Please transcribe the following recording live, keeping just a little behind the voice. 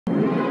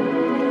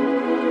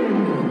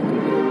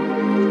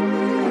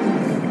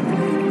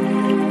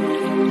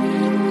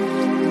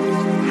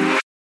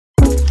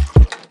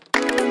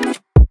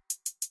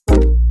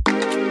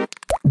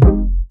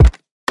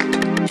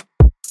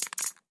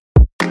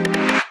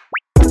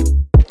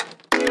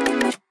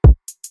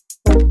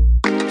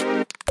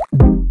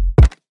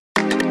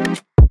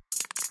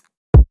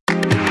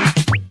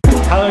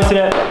Hello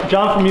Internet,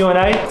 John from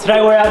UNA. Today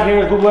we're out here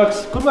at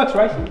Goodworks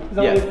Racing? Is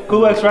that what it is?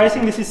 Goodworks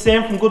Racing. This is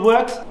Sam from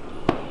Goodworks.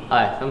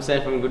 Hi, I'm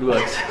Sam from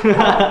Goodworks.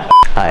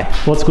 Hi.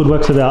 What's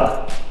Goodworks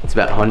about? It's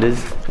about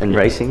Hondas and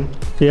racing.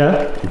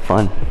 Yeah? And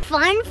fun.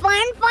 Fun.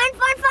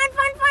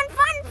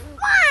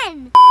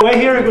 We're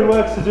here at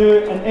Goodworks to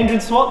do an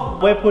engine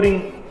swap. We're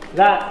putting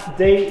that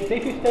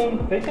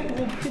D15 Vtec,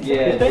 is it?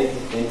 Yeah,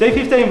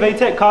 D15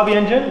 Vtec Carby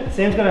engine.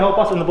 Sam's going to help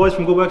us, and the boys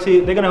from Goodworks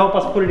here, they're going to help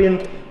us put it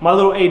in my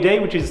little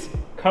ED, which is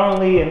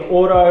currently an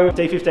auto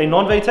D15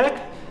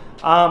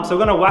 non-Vtec. So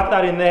we're going to whack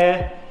that in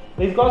there.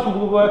 These guys from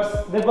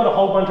Goodworks, they've got a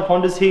whole bunch of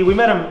Hondas here. We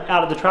met them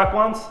out at the track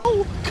once.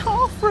 Oh,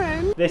 car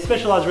friend. They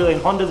specialise really in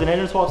Hondas and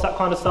engine swaps, that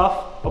kind of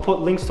stuff. I'll put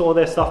links to all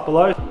their stuff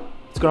below.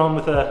 Let's get on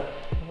with the,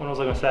 what was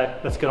I going to say?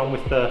 Let's get on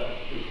with the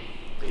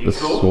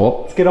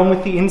swap. Let's get on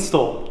with the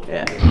install.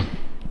 Yeah.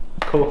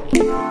 Cool.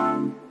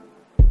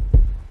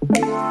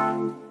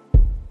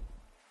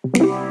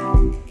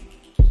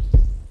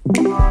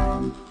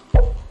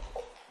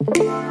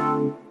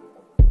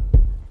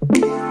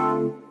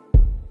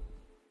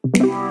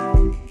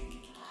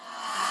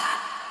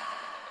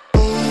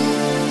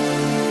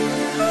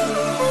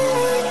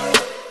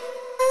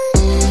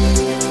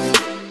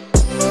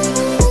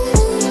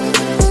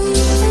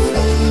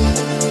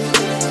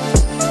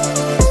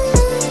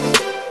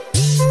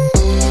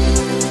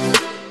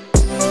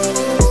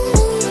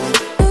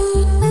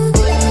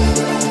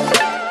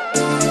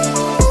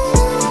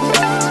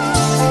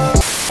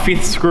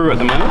 Fifth screw at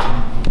the moment.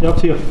 You're up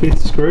to your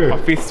fifth screw. My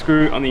fifth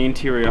screw on the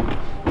interior.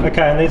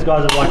 Okay, and these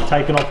guys have like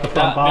taken off the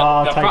front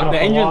bar, taken off the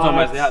engine's lights.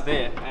 almost out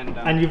there.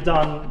 And you've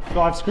done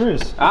 5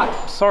 screws?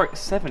 Sorry,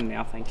 7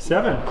 now, thank you.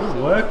 7,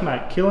 good work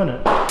mate, killing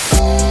it.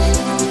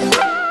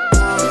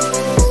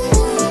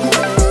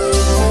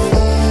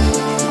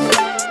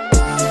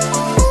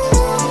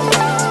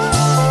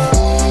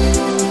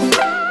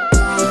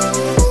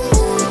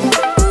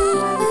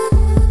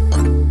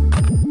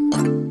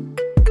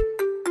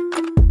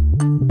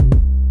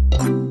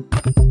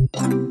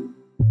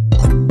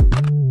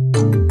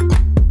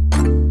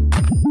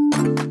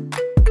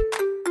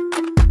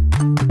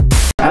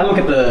 I look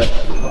at the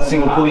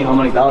single pulley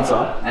harmonic balancer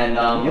and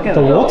look at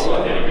the what?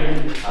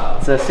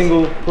 It's a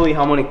single pulley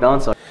harmonic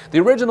balancer. The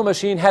original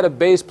machine had a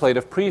base plate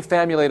of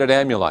pre-famulated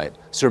amulite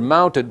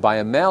surmounted by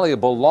a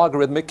malleable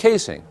logarithmic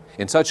casing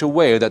in such a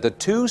way that the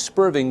 2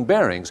 spurving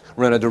bearings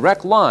were in a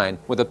direct line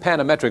with a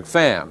panometric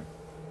fam.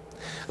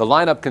 The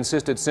lineup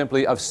consisted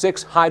simply of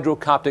 6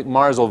 hydrocoptic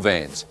Marsal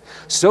vanes,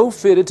 so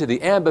fitted to the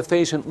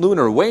ambifacient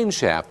lunar wane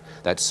shaft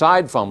that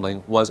side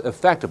fumbling was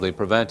effectively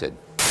prevented.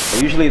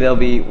 Usually there'll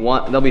be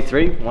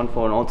 3, one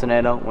for an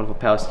alternator, one for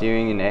power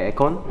steering and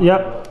aircon.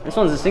 Yep. This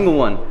one's a single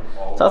one.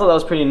 So I thought that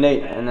was pretty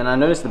neat, and then I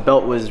noticed the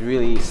belt was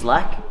really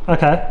slack.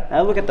 Okay.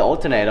 Now look at the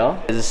alternator,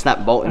 there's a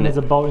snap bolt in And it.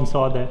 there's a bolt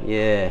inside there.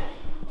 Yeah.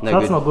 No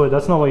That's good. not good,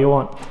 that's not what you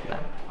want. No.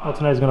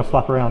 Alternator's gonna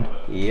flap around.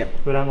 Yep.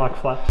 We don't like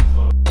flaps.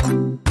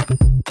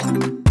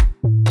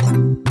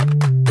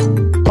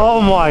 Oh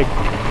my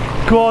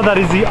god, that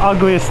is the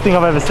ugliest thing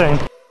I've ever seen.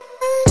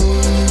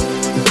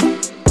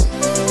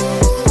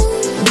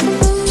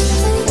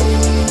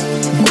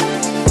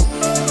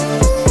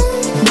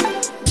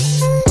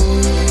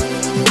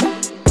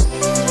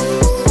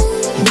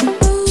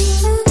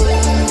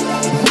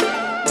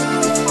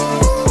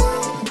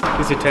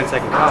 This is a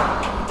 10-second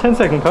car.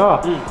 10-second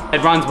car.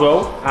 It runs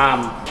well,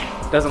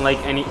 doesn't leak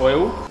any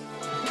oil.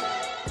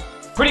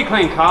 Pretty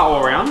clean car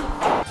all around.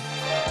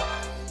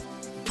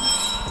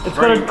 It's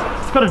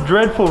got a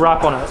dreadful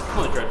wrap on it.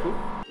 Not dreadful.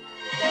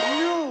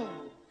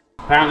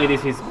 Apparently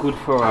this is good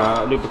for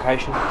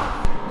lubrication.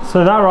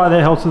 So that right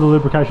there helps with the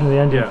lubrication of the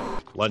engine. Yeah.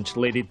 Lunch,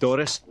 Lady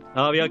Doris.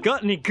 Have you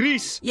got any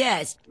grease?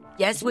 Yes,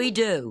 we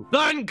do.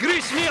 Then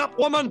grease me up,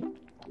 woman!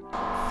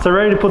 So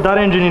ready to put that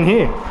engine in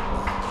here?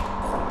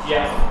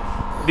 Yeah.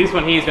 This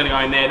one here is going to go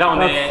in there. That one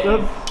there.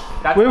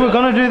 We were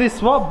going to do this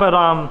swap, but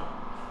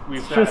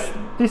We've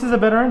this is a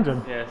better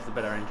engine. Yeah, it's a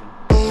better engine.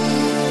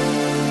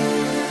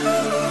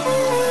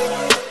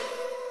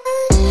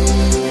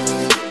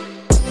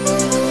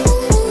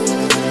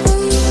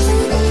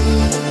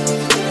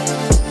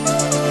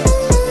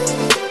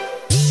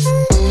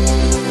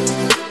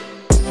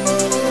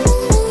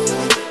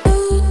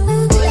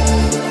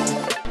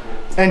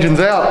 Engine's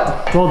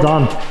out. Well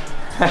done.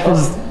 That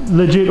was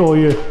legit all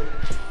you.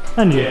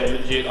 And you. Yeah,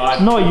 legit.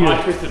 Not you.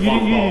 I twisted You one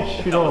bolt.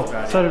 did shit all.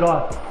 So did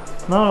I.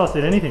 None of us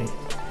did anything.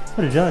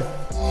 What a joke.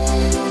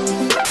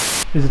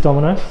 Is it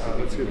Domino's?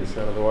 Let's get this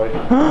out of the way.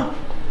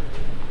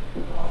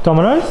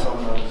 Domino's?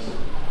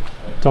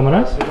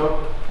 Domino's?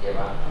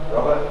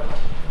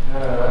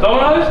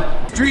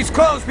 Domino's? Street's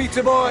closed,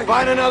 pizza boy!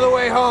 Find another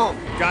way home!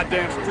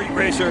 Goddamn street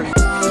racer!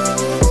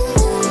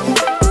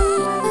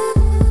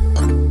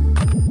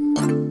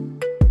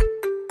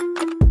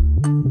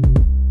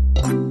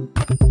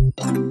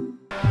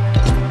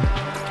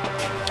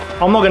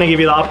 I'm not going to give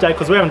you the update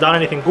because we haven't done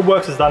anything.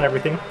 Goodworks has done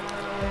everything.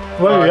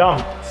 Where are we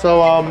on?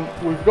 So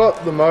we've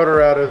got the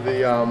motor out of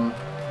the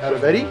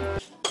Eddy.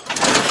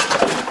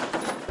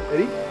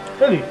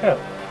 Really? Yeah.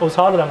 It was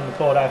harder than we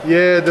thought, eh?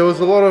 Yeah, there was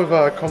a lot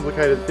of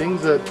complicated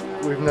things that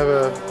we've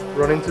never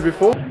run into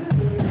before.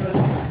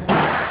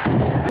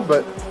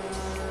 But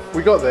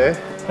we got there.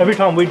 Every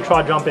time we'd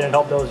try jump in and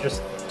help, there was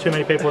just too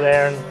many people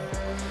there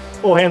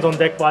and all hands on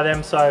deck by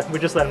them, so we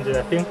just let them do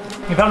their thing.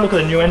 You've had a look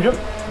at the new engine.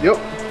 Yep.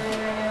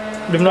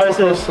 We've noticed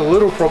There's a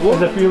little problem.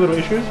 There's a few little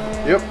issues.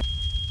 Yep.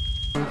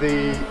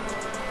 The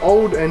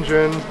old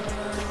engine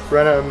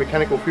ran a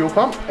mechanical fuel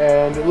pump,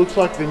 and it looks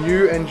like the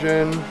new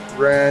engine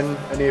ran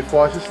an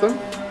air-fly system.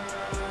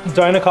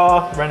 Donor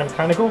car ran a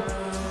mechanical,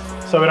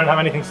 so we don't have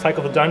anything to take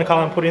off the donor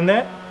car and put in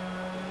there.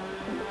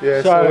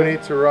 Yeah, so we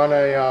need to run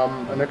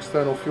an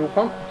external fuel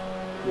pump,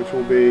 which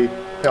will be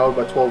powered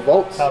by 12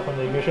 volts. Powered from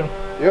the ignition.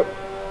 Yep.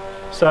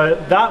 So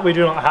that we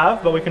do not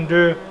have, but we can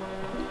do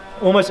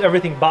almost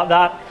everything but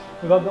that.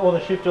 We've got all the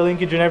shifter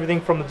linkage and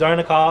everything from the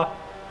donor car,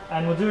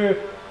 and we'll do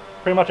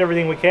pretty much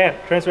everything we can.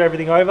 Transfer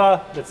everything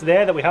over that's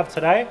there that we have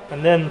today,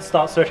 and then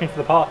start searching for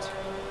the parts.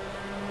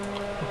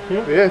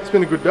 Yeah, it's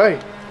been a good day.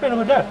 It's been a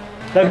good day.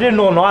 They did an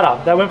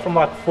all-nighter. They went from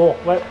like 4.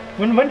 Wait,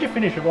 when did you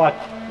finish it? Like,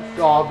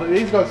 oh, but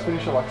these guys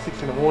finish at like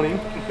 6 in the morning.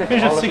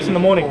 Finish at 6 in the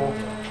morning.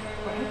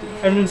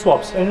 Engine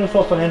swaps on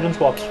engine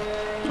swaps.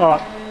 All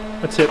right,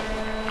 that's it.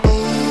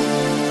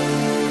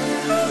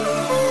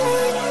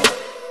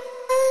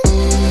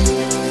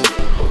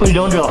 What are you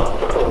doing, Joe?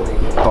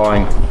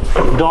 Dying.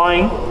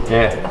 Dying?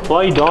 Yeah. Why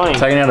are you dying?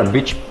 Taking out a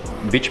bitch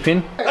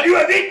pin. Are you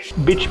a bitch?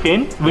 Bitch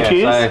pin, which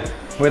is?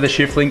 So where the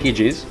shift linkage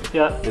is,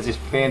 Yeah. there's this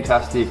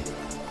fantastic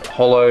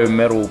hollow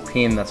metal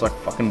pin that's like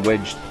fucking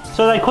wedged.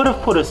 So they could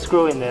have put a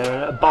screw in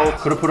there, a bolt.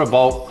 Could have put a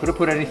bolt, could have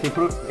put anything,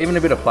 even a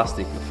bit of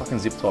plastic, a fucking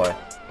zip tie.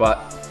 But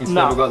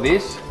instead we've got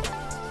this.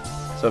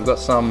 So I've got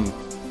some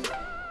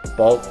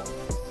bolt,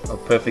 a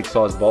perfect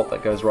size bolt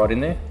that goes right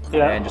in there.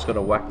 Yeah. And just got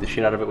to whack the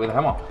shit out of it with a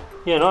hammer.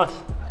 Yeah, nice.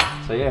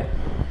 So yeah,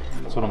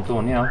 that's what I'm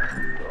doing now.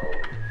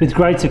 It's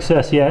great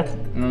success, yeah?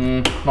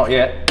 Not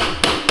yet.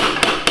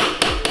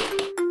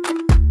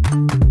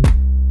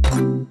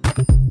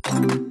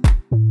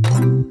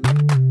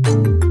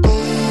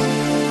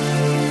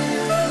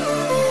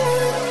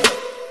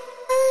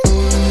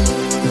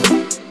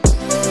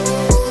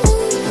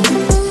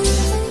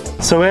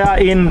 So we are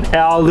in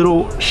our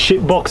little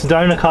shitbox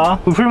donor car.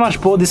 We pretty much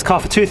bought this car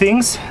for 2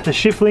 things. The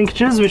shift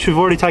linkages, which we've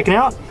already taken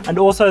out, and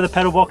also the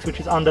pedal box,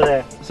 which is under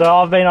there. So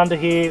I've been under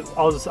here,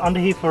 I was under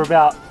here for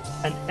about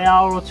an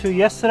hour or 2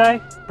 yesterday,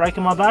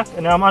 breaking my back,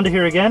 and now I'm under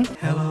here again.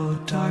 Hello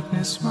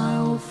darkness, my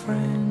old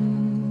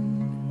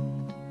friend.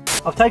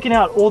 I've taken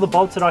out all the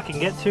bolts that I can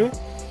get to,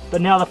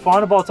 but now the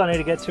final bolts I need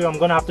to get to, I'm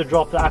gonna have to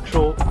drop the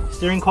actual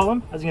steering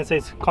column. As you can see,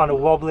 it's kind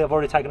of wobbly. I've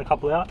already taken a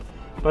couple out.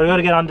 But I've got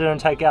to get under and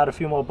take out a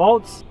few more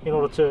bolts in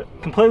order to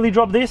completely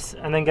drop this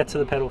and then get to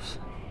the pedals.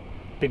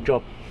 Big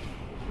job.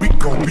 We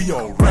gon' be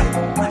alright.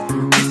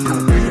 We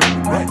gon' be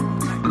alright.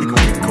 We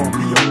gon'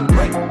 be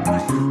alright.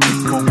 We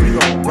gon' be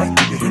alright.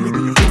 You hear me? Do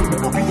you feel me? We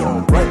gon' be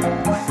alright.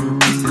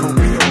 We gon'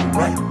 be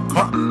alright.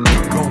 Huh? We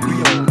gon' be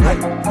alright.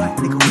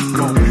 We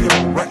gon' be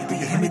alright. Do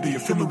you hear me? Do you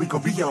feel me? We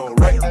gon' be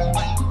alright.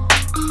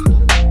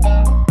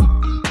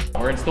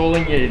 We're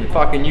installing your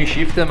fucking new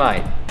shifter,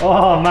 mate.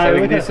 Oh, mate. So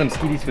we can do some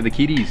skiddies for the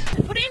kiddies.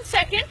 Put it in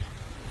second,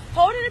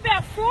 hold it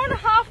about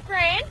 $4.5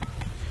 grand,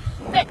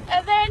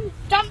 and then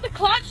dump the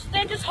clutch,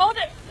 then just hold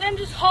it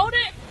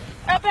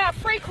about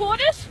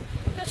 3/4,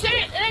 and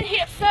then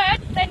hit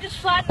third, then just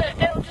flatten it,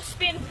 it'll just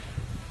spin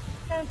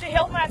and do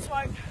hell mad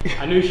smoke.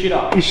 A new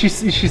shitter. Is she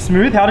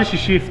smooth? How does she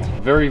shift?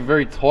 Very,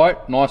 very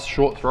tight, nice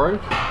short throw.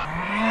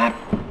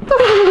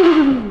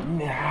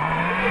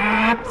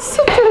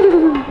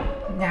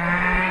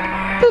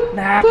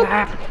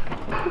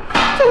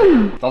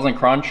 Doesn't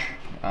crunch.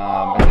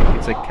 I think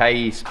it's a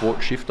K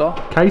Sport shifter.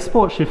 K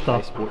Sport shifter.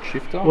 K Sport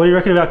shifter. What do you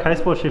reckon about K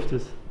Sport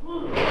shifters?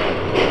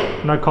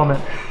 No comment.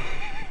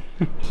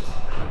 Look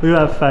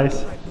at that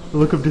face. The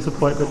look of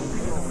disappointment.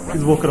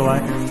 He's walking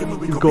away.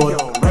 He's gone.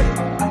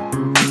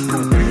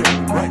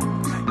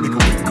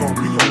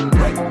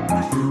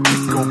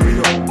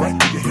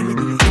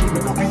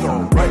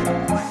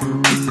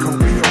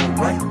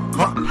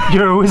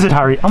 You're a wizard,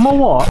 Harry. I'm a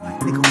what?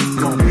 We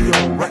gon' be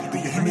alright. Do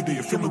you hear me? Do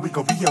you feel me? We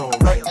gon' be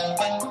alright.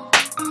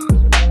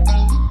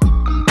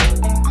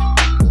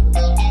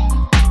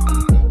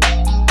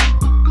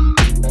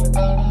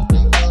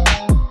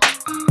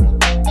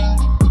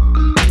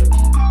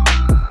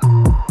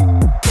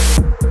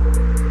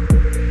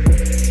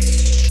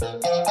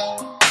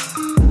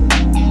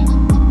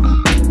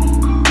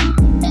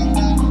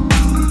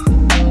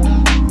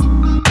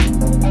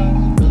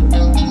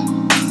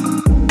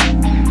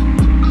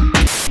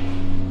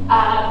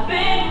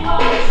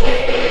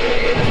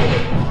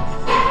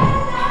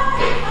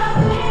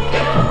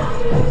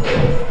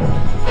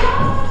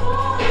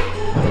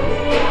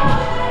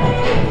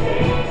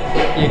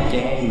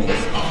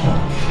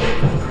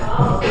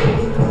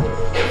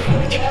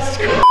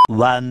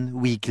 One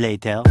week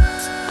later.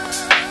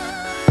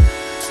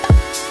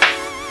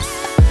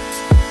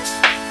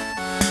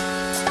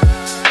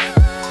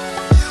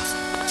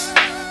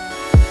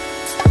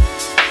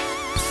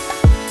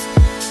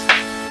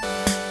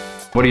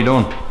 What are you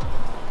doing?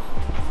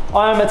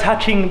 I am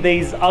attaching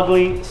these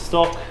ugly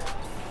stock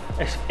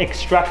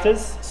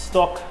extractors,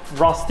 stock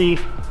rusty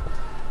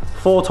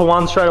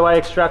 4-to-1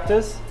 straightaway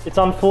extractors. It's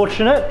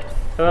unfortunate,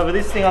 however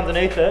this thing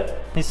underneath it,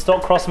 this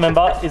stock cross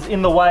member, is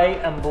in the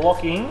way and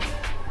blocking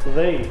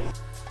these.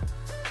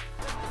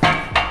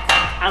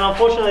 And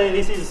unfortunately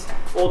this is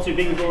all too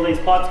big with all these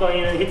pipes going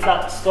in and it hits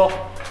that stock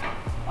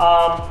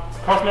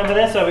cross member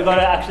there, so we've got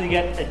to actually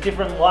get a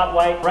different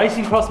lightweight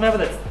racing cross member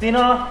that's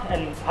thinner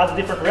and has a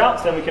different route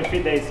so then we can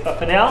fit these. But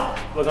for now,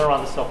 we're going to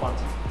run the stock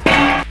ones.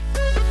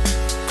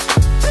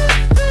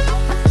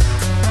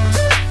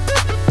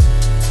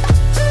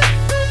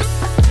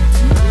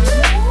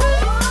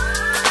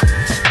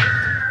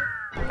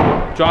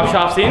 Drive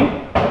shafts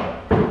in.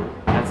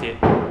 That's it.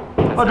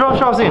 Oh, drive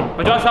shafts in?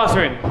 My drive shafts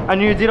are in.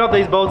 And you did up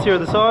these bolts here at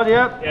the side,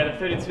 yep? Yeah, the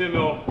 32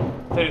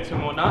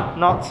 mil nut.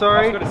 Nut,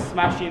 sorry. I've got to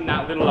smash in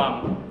that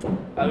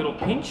little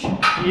pinch.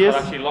 Yes.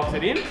 That actually locks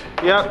it in.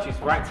 Yep. Which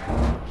is right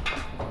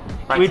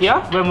Which,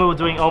 here. when we were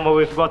doing Elmo,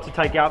 we forgot to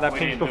take out that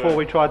pinch before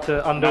we tried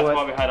to undo it. That's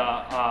why we had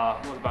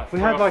what was about 3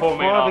 we had or like 4 5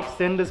 meter.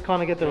 extenders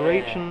kind of get the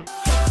reach and...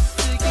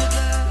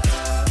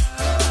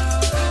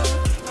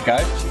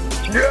 Okay.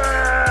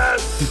 Yes!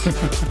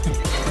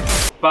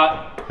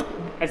 But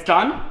it's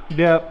done.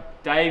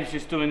 Yep. Dave's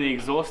just doing the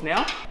exhaust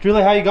now.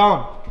 Julie, how you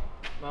going?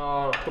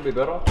 Oh, could be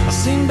better. I've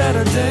seen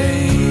better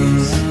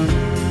days.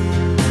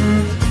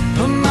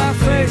 Put my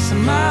face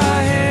in my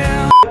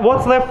hair.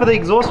 What's left for the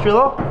exhaust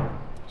driller?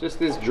 Just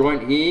this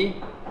joint here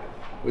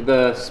with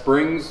the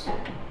springs.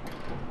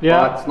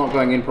 Yeah. But it's not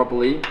going in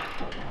properly.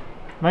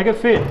 Make it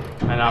fit.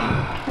 And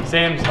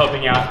Sam's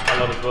helping out a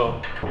lot as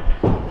well.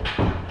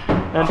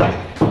 And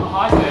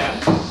Hi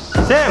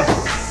Sam. Sam!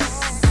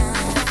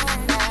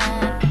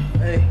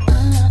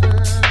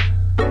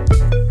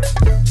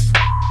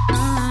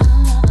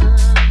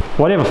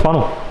 Why do you have a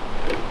funnel?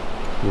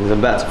 He's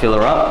about to fill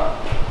her up.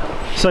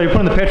 So you're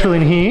putting the petrol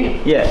in here?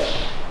 Yeah.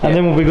 And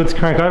then we'll be good to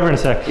crank over in a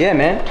sec. Yeah,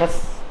 man.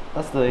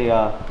 That's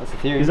the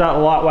theory. Is that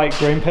lightweight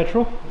green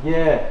petrol?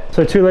 Yeah.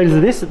 So 2 litres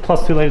of this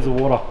plus 2 litres of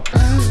water.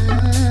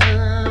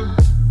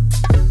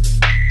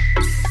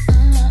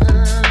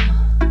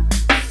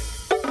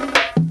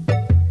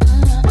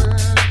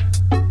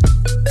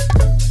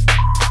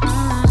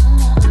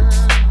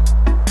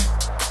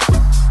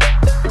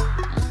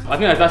 I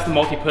think that's the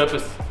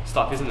multi-purpose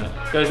stuff, isn't it?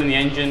 Goes in the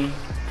engine,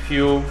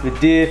 fuel. The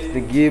diff,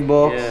 the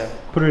gearbox. Yeah.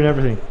 Put it in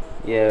everything.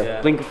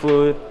 Yeah. Blinker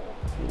fluid.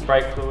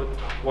 Brake fluid,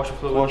 washer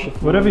fluid.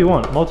 Whatever you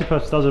want.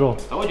 Multi-purpose does it all.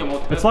 I want your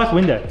multi-purpose. It's like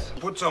Windex.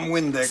 Put some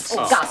Windex.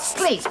 Oh, Gus,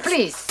 please,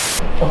 please.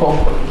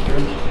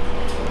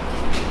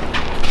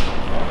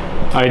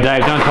 Hey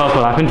Dave, don't tell us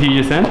what happened to you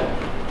just then.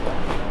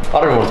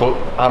 I don't want to talk.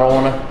 I don't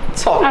want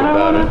to talk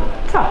about it.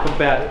 Talk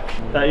about it.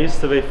 That used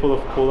to be full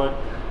of coolant.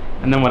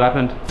 And then what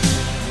happened?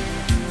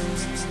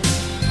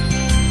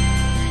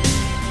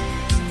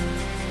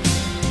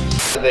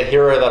 The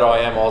hero that I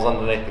am, I was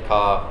underneath the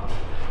car,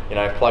 you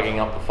know, plugging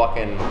up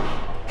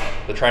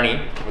the tranny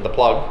with the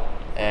plug,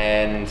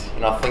 and you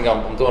know, I think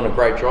I'm doing a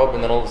great job,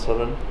 and then all of a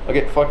sudden I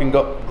get fucking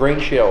got green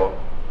shower.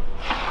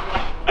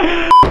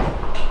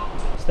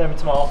 Step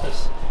into my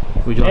office.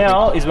 Would you like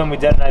Now is when we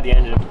detonate the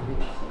engine.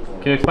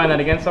 Can you explain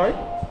that again, sorry?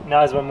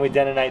 Now is when we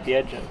detonate the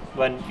engine.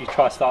 When you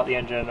try to start the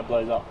engine and it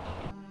blows up.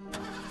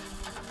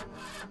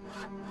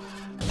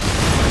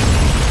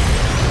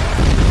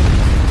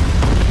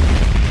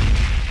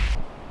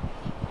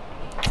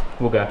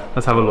 We'll go.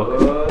 Let's have a look.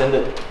 Send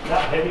it.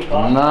 That heavy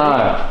part.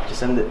 No. Just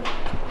send it.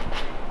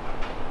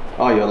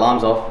 Oh, your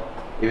alarm's off.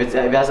 If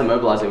it hasn't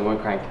mobilised, it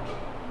won't crank.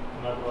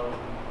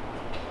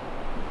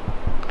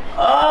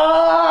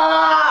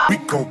 Ah! We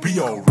gon' be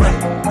alright.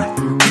 We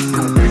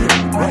gon' be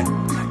alright.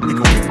 We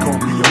gon'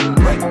 be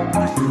alright.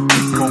 We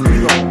gon'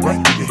 be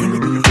alright. You hear me?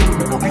 Do you feel me?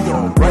 We gon' be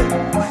alright.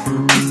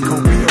 We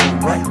gon' be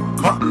alright.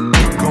 Huh?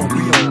 We gon' be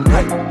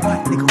alright.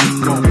 We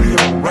gon' be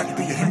alright.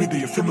 Do you hear me? Do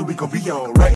you feel me? We gon' be alright.